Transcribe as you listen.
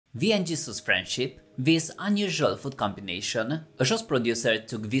V and Jisoo's friendship, V's unusual food combination, a show's producer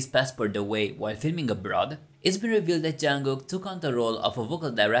took V's passport away while filming abroad. It's been revealed that Jungkook took on the role of a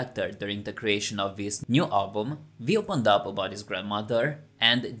vocal director during the creation of V's new album. V opened up about his grandmother,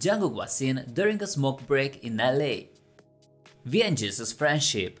 and Jungkook was seen during a smoke break in LA. V and Jisoo's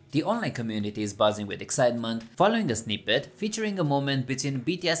friendship. The online community is buzzing with excitement following a snippet featuring a moment between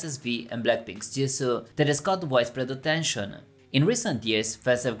BTS's V and Blackpink's Jisoo that has caught widespread attention. In recent years,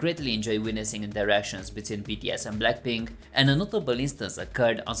 fans have greatly enjoyed witnessing interactions between BTS and Blackpink, and a notable instance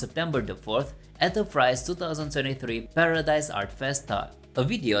occurred on September the 4th at the Fry's 2023 Paradise Art Festa. A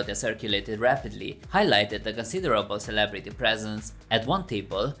video that circulated rapidly highlighted the considerable celebrity presence at one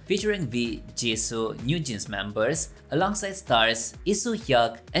table featuring V, Jisoo, New Jeans members, alongside stars Lee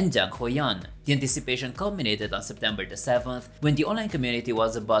Soo-hyuk and Jang Ho-yeon. The anticipation culminated on September the 7th when the online community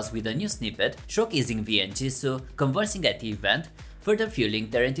was abuzz with a new snippet showcasing V and Jisoo conversing at the event, further fueling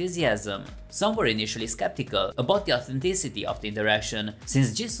their enthusiasm. Some were initially skeptical about the authenticity of the interaction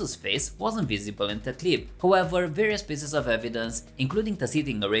since Jisoo's face wasn't visible in the clip. However, various pieces of evidence, including the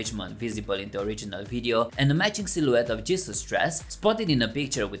seating arrangement visible in the original video and a matching silhouette of Jisoo's dress spotted in a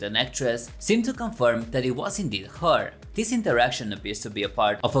picture with an actress, seem to confirm that it was indeed her. This interaction appears to be a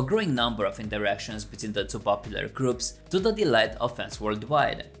part of a growing number of interactions between the two popular groups to the delight of fans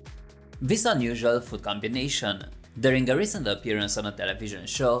worldwide. This unusual food combination. During a recent appearance on a television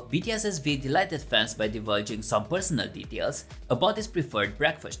show, BTS's V delighted fans by divulging some personal details about his preferred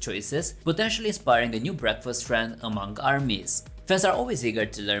breakfast choices, potentially inspiring a new breakfast trend among ARMYs. Fans are always eager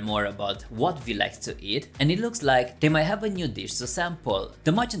to learn more about what V likes to eat, and it looks like they might have a new dish to sample.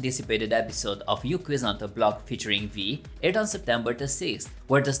 The much anticipated episode of You Quiz on the Block featuring V aired on September the 6th,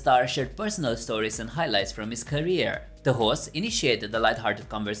 where the star shared personal stories and highlights from his career. The host initiated a lighthearted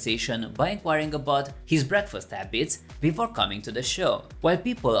conversation by inquiring about his breakfast habits before coming to the show. While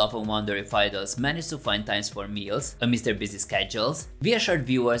people often wonder if idols manage to find times for meals amidst their busy schedules, V assured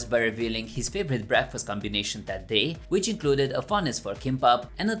viewers by revealing his favorite breakfast combination that day, which included a fondness for kimbap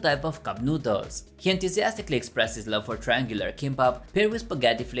and a type of cup noodles. He enthusiastically expressed his love for triangular kimbap paired with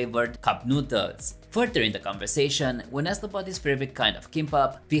spaghetti-flavored cup noodles. Further in the conversation, when asked about his favorite kind of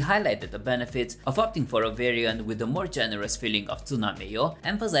kimbap, V highlighted the benefits of opting for a variant with a more generous filling of tuna mayo,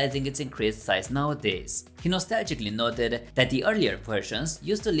 emphasizing its increased size nowadays. He nostalgically noted that the earlier versions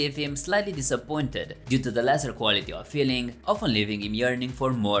used to leave him slightly disappointed due to the lesser quality of filling, often leaving him yearning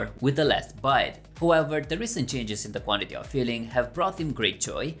for more with the last bite. However, the recent changes in the quantity of filling have brought him great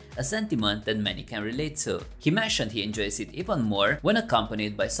joy, a sentiment that many can relate to. He mentioned he enjoys it even more when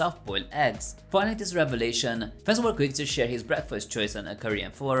accompanied by soft-boiled eggs. Following this revelation, fans were quick to share his breakfast choice on a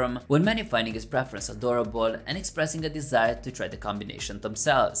Korean forum, with many finding his preference adorable and expressing a desire to try the combination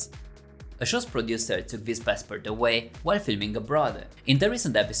themselves. A show's producer took V's passport away while filming abroad. In the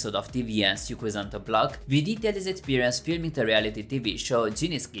recent episode of TVN's You Quiz on the Block, V detailed his experience filming the reality TV show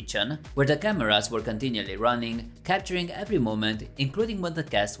Genie's Kitchen, where the cameras were continually running, capturing every moment, including when the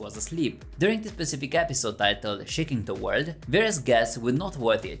cast was asleep. During the specific episode titled Shaking the World, various guests with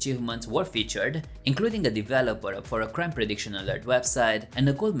noteworthy achievements were featured, including a developer for a crime prediction alert website and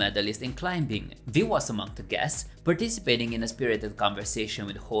a gold medalist in climbing. V was among the guests, participating in a spirited conversation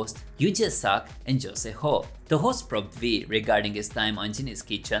with host Yoo Jae-suk and Jo Se-ho. The host probed V regarding his time on Genie's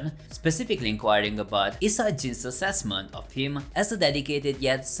Kitchen, specifically inquiring about Issa Jin's assessment of him as a dedicated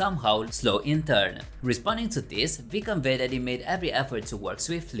yet somehow slow intern. Responding to this, V conveyed that he made every effort to work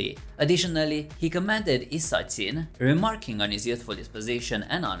swiftly. Additionally, he commended Issa Jin, remarking on his youthful disposition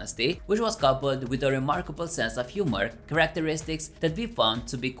and honesty, which was coupled with a remarkable sense of humor, characteristics that V found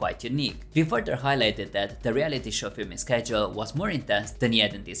to be quite unique. V further highlighted that the reality show filming schedule was more intense than he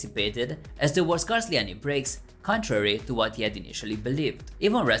had anticipated, as there were scarcely any breaks, contrary to what he had initially believed.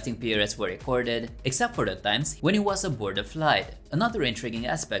 Even resting periods were recorded, except for the times when he was aboard a flight. Another intriguing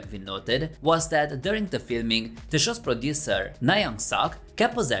aspect we noted was that during the filming, the show's producer, Na Young-sok,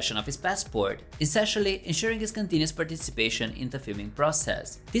 kept possession of his passport, essentially ensuring his continuous participation in the filming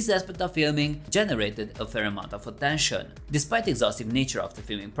process. This aspect of filming generated a fair amount of attention. Despite the exhaustive nature of the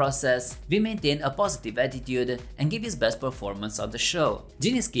filming process, V maintained a positive attitude and gave his best performance on the show.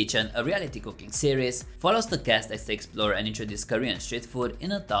 Genie's Kitchen, a reality cooking series, follows the cast as they explore and introduce Korean street food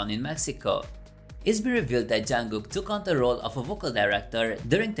in a town in Mexico. It's been revealed that Jungkook took on the role of a vocal director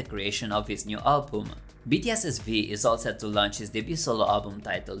during the creation of his new album. BTS's V is all set to launch his debut solo album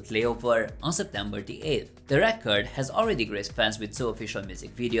titled Layover on September the 8th. The record has already graced fans with 2 official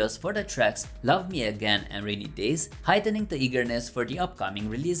music videos for the tracks Love Me Again and Rainy Days, heightening the eagerness for the upcoming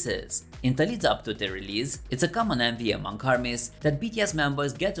releases. In the lead up to the release, it's a common envy among ARMYs that BTS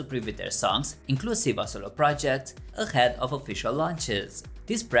members get to preview their songs, inclusive of solo projects, ahead of official launches.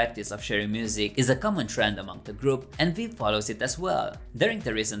 This practice of sharing music is a common trend among the group, and V follows it as well. During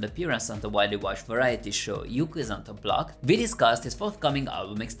the recent appearance on the widely watched variety show Jungkook is on the Block, V discussed his forthcoming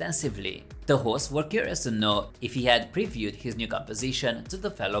album extensively. The hosts were curious to know if he had previewed his new composition to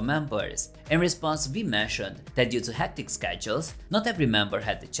the fellow members. In response, V mentioned that due to hectic schedules, not every member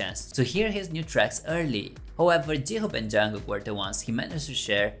had the chance to hear his new tracks early. However, J-Hope and Jungkook were the ones he managed to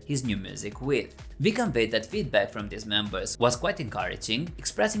share his new music with. V conveyed that feedback from these members was quite encouraging,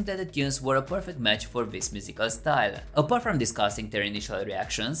 expressing that the tunes were a perfect match for V's musical style. Apart from discussing their initial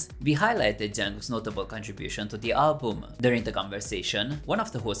reactions, V highlighted Jungkook's notable contribution to the album. During the conversation, one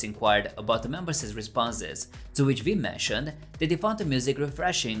of the hosts inquired about the members' responses, to which V mentioned that they found the music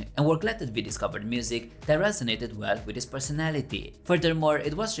refreshing and were glad that V discovered music that resonated well with his personality. Furthermore,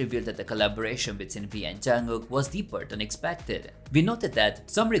 it was revealed that the collaboration between V and Jungkook was deeper than expected. We noted that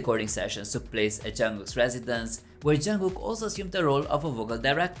some recording sessions took place at Jungkook's residence, where Jungkook also assumed the role of a vocal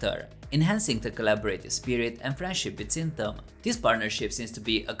director, enhancing the collaborative spirit and friendship between them. This partnership seems to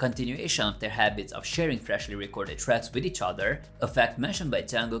be a continuation of their habits of sharing freshly recorded tracks with each other, a fact mentioned by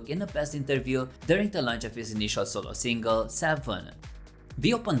Jungkook in a past interview during the launch of his initial solo single, 7.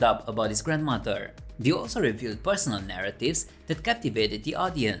 V opened up about his grandmother. V also revealed personal narratives that captivated the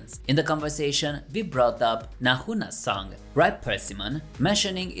audience. In the conversation, V brought up Nahuna's song, Ripe Persimmon,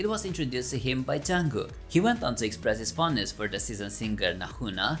 mentioning it was introduced to him by Jungkook. He went on to express his fondness for the seasoned singer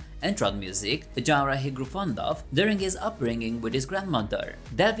Nahuna and trot music, a genre he grew fond of during his upbringing with his grandmother.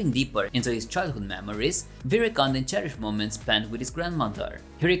 Delving deeper into his childhood memories, V recounted cherished moments spent with his grandmother.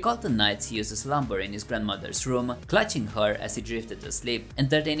 He recalled the nights he used to slumber in his grandmother's room, clutching her as he drifted to sleep,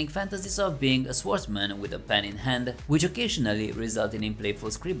 entertaining fantasies of being a swordsman with a pen in hand, which occasionally resulted in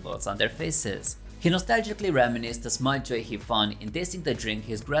playful scribbles on their faces. He nostalgically reminisced the small joy he found in tasting the drink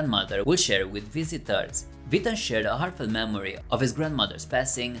his grandmother would share with visitors. Vitan shared a heartfelt memory of his grandmother's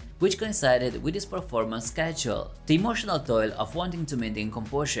passing, which coincided with his performance schedule. The emotional toil of wanting to maintain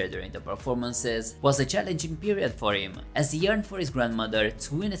composure during the performances was a challenging period for him, as he yearned for his grandmother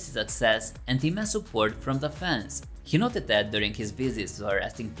to witness his success and the immense support from the fans. He noted that during his visits to her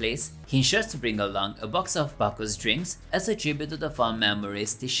resting place, he ensures to bring along a box of Bacchus drinks as a tribute to the fond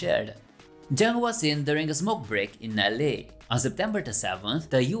memories they shared. Jung was seen during a smoke break in LA. On September 7th,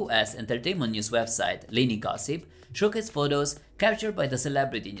 the US entertainment news website Lainey Gossip showcased photos captured by the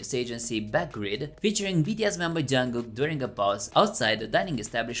celebrity news agency Backgrid featuring BTS member Jungkook during a pause outside the dining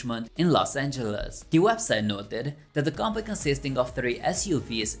establishment in Los Angeles. The website noted that the convoy consisting of 3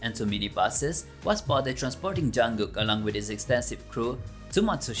 SUVs and 2 minibuses was spotted transporting Jungkook along with his extensive crew to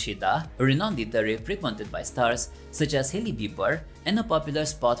Matsushita, a renowned eatery frequented by stars such as Hailey Bieber and a popular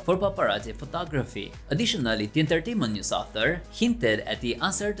spot for paparazzi photography. Additionally, the entertainment news author hinted at the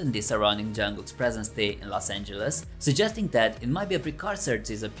uncertainty surrounding Jungkook's present stay in Los Angeles, suggesting that it might be a precursor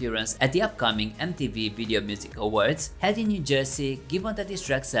to his appearance at the upcoming MTV Video Music Awards held in New Jersey, given that his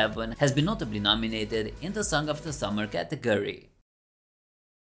track 7 has been notably nominated in the Song of the Summer category.